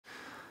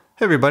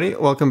Hey everybody,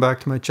 welcome back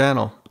to my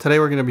channel. Today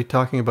we're going to be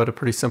talking about a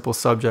pretty simple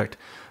subject,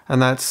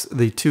 and that's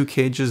the two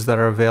cages that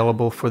are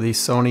available for the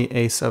Sony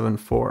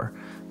A7IV.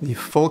 The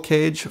full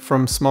cage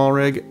from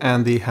SmallRig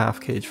and the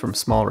half cage from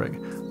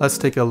SmallRig. Let's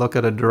take a look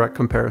at a direct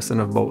comparison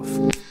of both.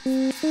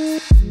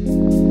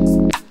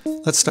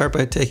 Let's start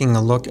by taking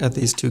a look at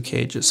these two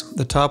cages.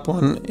 The top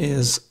one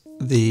is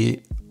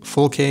the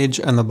full cage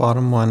and the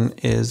bottom one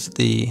is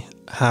the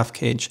half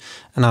cage,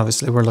 and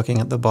obviously we're looking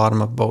at the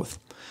bottom of both.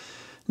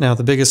 Now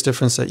the biggest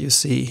difference that you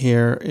see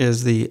here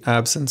is the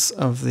absence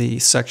of the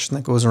section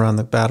that goes around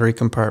the battery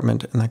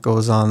compartment and that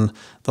goes on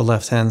the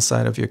left hand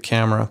side of your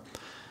camera.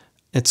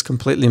 It's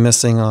completely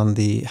missing on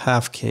the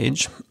half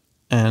cage,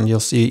 and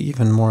you'll see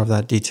even more of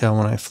that detail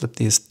when I flip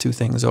these two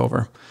things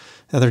over.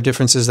 The other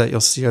differences that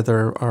you'll see are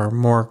there are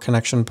more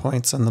connection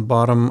points on the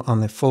bottom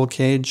on the full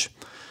cage,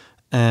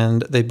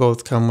 and they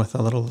both come with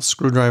a little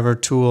screwdriver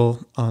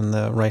tool on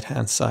the right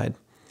hand side.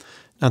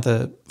 Now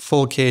the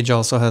full cage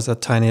also has a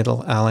tiny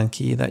little Allen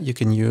key that you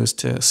can use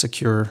to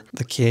secure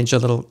the cage a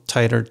little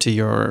tighter to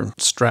your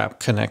strap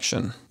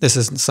connection. This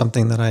isn't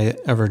something that I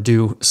ever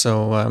do,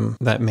 so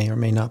that may or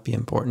may not be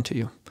important to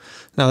you.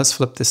 Now let's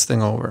flip this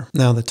thing over.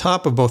 Now the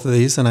top of both of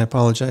these, and I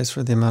apologize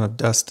for the amount of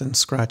dust and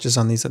scratches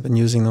on these, I've been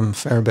using them a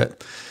fair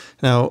bit.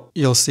 Now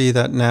you'll see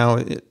that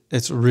now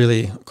it's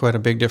really quite a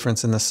big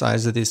difference in the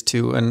size of these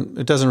two, and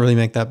it doesn't really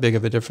make that big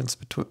of a difference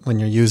when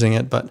you're using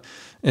it, but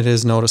it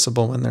is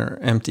noticeable when they're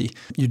empty.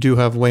 You do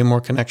have way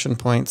more connection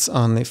points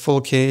on the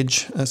full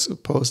cage as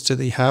opposed to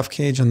the half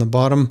cage on the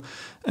bottom,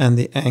 and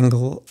the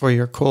angle for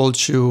your cold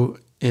shoe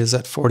is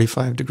at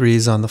 45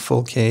 degrees on the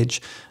full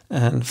cage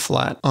and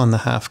flat on the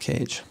half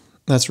cage.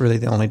 That's really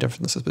the only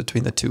differences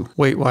between the two.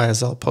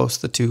 Weight-wise, I'll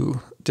post the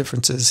two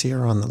differences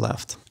here on the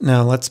left.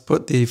 Now let's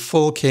put the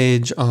full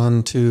cage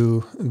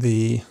onto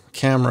the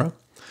camera.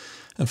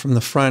 And from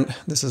the front,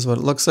 this is what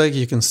it looks like.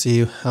 You can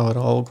see how it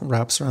all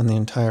wraps around the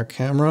entire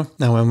camera.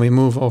 Now when we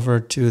move over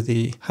to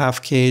the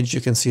half cage, you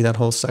can see that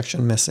whole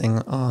section missing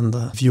on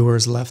the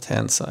viewer's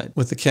left-hand side.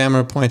 With the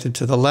camera pointed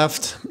to the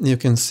left, you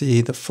can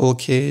see the full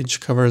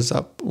cage covers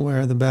up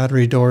where the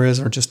battery door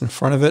is, or just in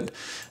front of it.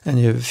 And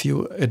you have a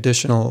few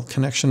additional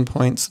connection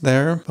points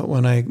there. But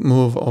when I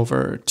move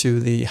over to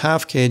the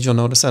half cage, you'll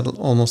notice that it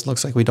almost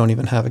looks like we don't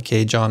even have a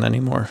cage on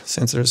anymore,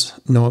 since there's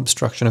no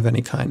obstruction of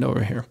any kind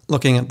over here.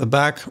 Looking at the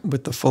back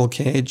with the full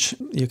cage,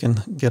 you can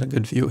get a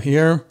good view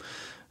here.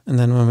 And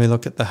then when we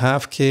look at the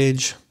half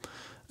cage,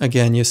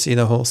 again, you see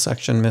the whole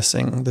section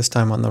missing, this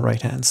time on the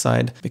right hand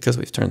side because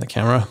we've turned the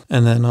camera.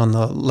 And then on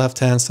the left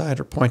hand side,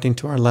 or pointing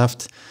to our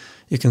left,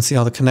 you can see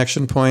all the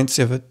connection points.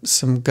 You have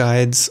some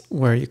guides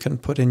where you can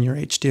put in your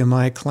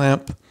HDMI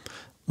clamp,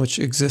 which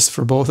exists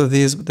for both of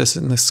these, but this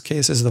in this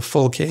case is the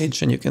full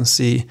cage, and you can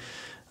see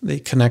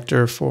the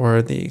connector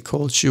for the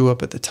cold shoe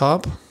up at the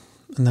top.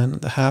 And then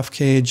the half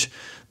cage,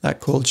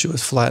 that cold shoe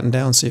is flattened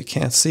down so you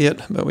can't see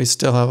it, but we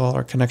still have all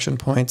our connection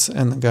points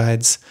and the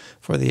guides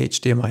for the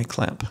HDMI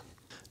clamp.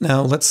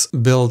 Now let's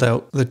build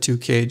out the two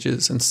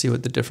cages and see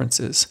what the difference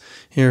is.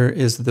 Here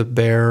is the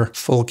bare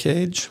full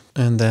cage,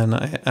 and then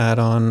I add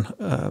on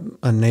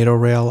a NATO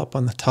rail up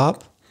on the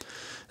top.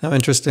 Now,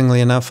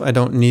 interestingly enough, I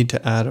don't need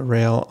to add a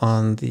rail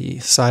on the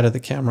side of the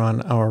camera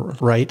on our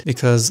right,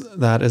 because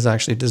that is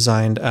actually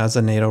designed as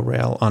a NATO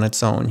rail on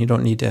its own. You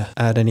don't need to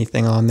add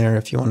anything on there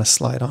if you want to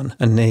slide on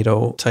a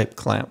NATO type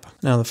clamp.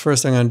 Now, the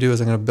first thing I'm going to do is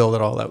I'm going to build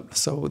it all out.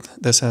 So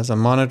this has a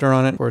monitor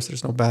on it. Of course,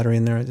 there's no battery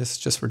in there. This is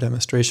just for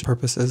demonstration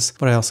purposes.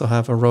 But I also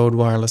have a Rode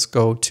Wireless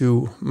Go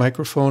 2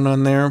 microphone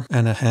on there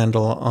and a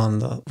handle on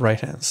the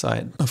right-hand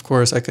side. Of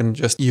course, I can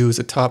just use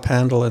a top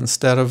handle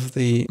instead of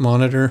the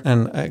monitor.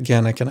 And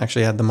again, I can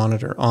actually add the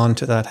monitor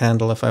onto that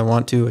handle if I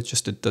want to.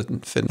 It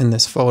doesn't fit in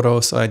this photo,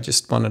 so I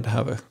just wanted to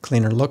have a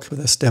cleaner look for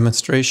this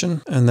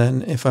demonstration. And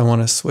then if I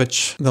want to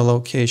switch the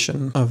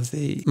location of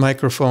the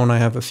microphone, I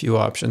have a few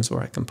options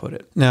where I can put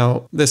it.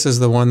 Now, this is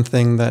the one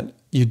thing that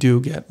you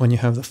do get when you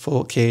have the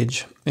full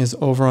cage, is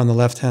over on the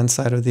left hand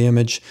side of the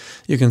image,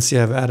 you can see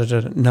I've added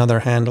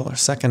another handle, or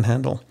second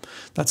handle.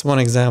 That's one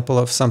example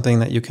of something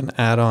that you can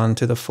add on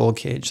to the full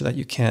cage that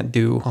you can't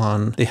do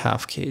on the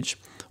half cage.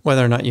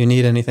 Whether or not you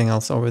need anything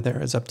else over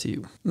there is up to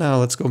you. Now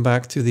let's go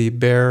back to the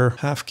bare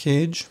half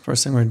cage.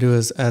 First thing we're going to do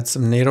is add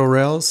some NATO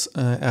rails.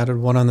 I added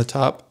one on the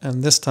top,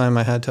 and this time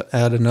I had to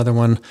add another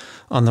one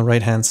on the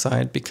right hand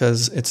side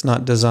because it's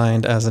not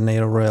designed as a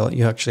NATO rail.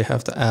 You actually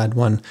have to add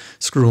one,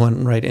 screw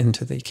one right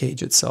into the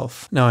cage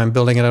itself. Now I'm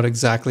building it out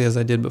exactly as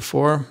I did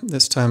before.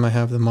 This time I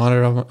have the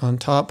monitor on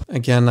top.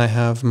 Again, I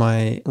have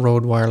my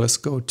Rode Wireless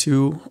Go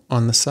 2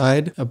 on the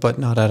side, but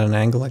not at an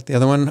angle like the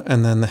other one,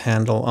 and then the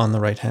handle on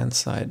the right hand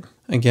side.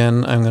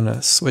 Again, I'm going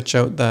to switch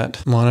out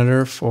that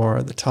monitor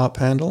for the top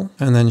handle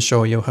and then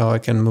show you how I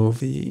can move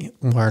the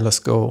Wireless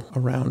Go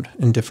around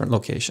in different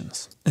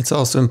locations. It's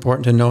also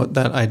important to note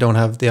that I don't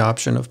have the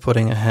option of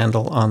putting a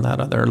handle on that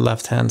other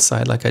left-hand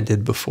side like I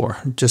did before,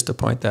 just to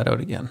point that out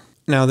again.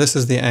 Now this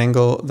is the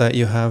angle that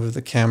you have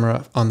the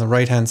camera on the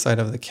right hand side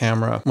of the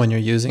camera when you're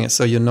using it.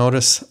 So you'll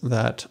notice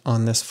that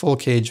on this full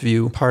cage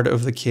view, part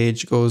of the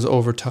cage goes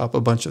over top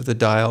a bunch of the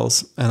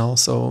dials, and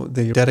also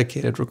the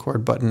dedicated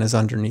record button is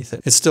underneath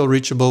it. It's still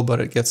reachable, but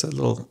it gets a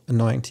little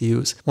annoying to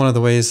use. One of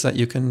the ways that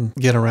you can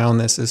get around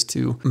this is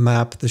to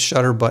map the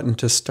shutter button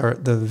to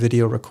start the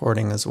video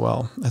recording as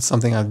well. That's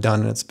something I've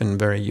done and it's been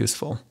very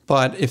useful.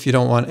 But if you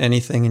don't want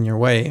anything in your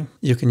way,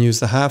 you can use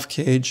the half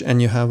cage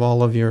and you have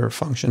all of your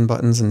function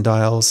buttons and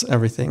dials.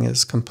 Everything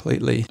is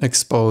completely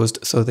exposed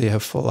so that you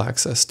have full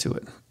access to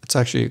it. It's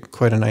actually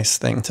quite a nice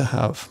thing to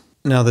have.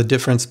 Now the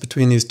difference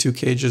between these two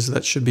cages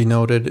that should be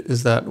noted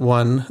is that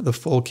one, the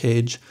full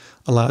cage,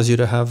 allows you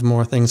to have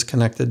more things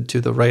connected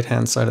to the right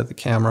hand side of the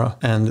camera,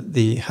 and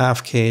the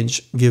half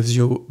cage gives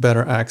you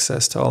better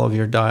access to all of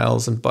your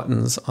dials and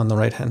buttons on the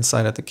right hand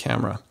side of the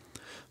camera.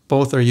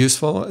 Both are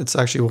useful. It's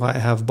actually why I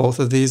have both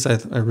of these. I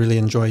really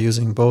enjoy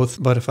using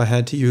both, but if I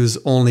had to use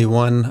only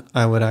one,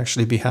 I would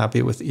actually be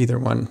happy with either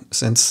one,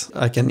 since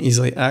I can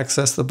easily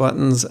access the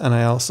buttons and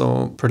I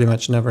also pretty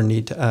much never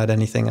need to add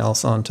anything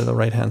else onto the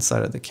right hand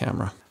side of the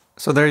camera.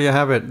 So there you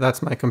have it.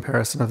 That's my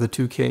comparison of the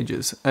two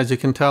cages. As you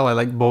can tell, I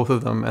like both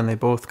of them and they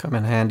both come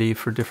in handy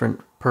for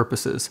different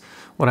purposes.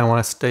 When I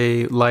want to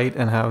stay light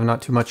and have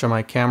not too much on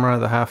my camera,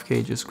 the half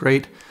cage is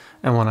great.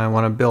 And when I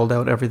want to build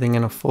out everything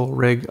in a full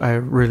rig, I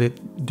really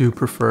do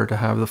prefer to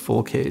have the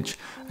full cage.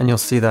 And you'll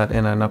see that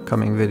in an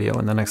upcoming video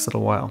in the next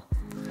little while.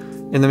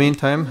 In the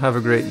meantime, have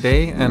a great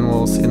day and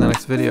we'll see you in the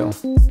next video.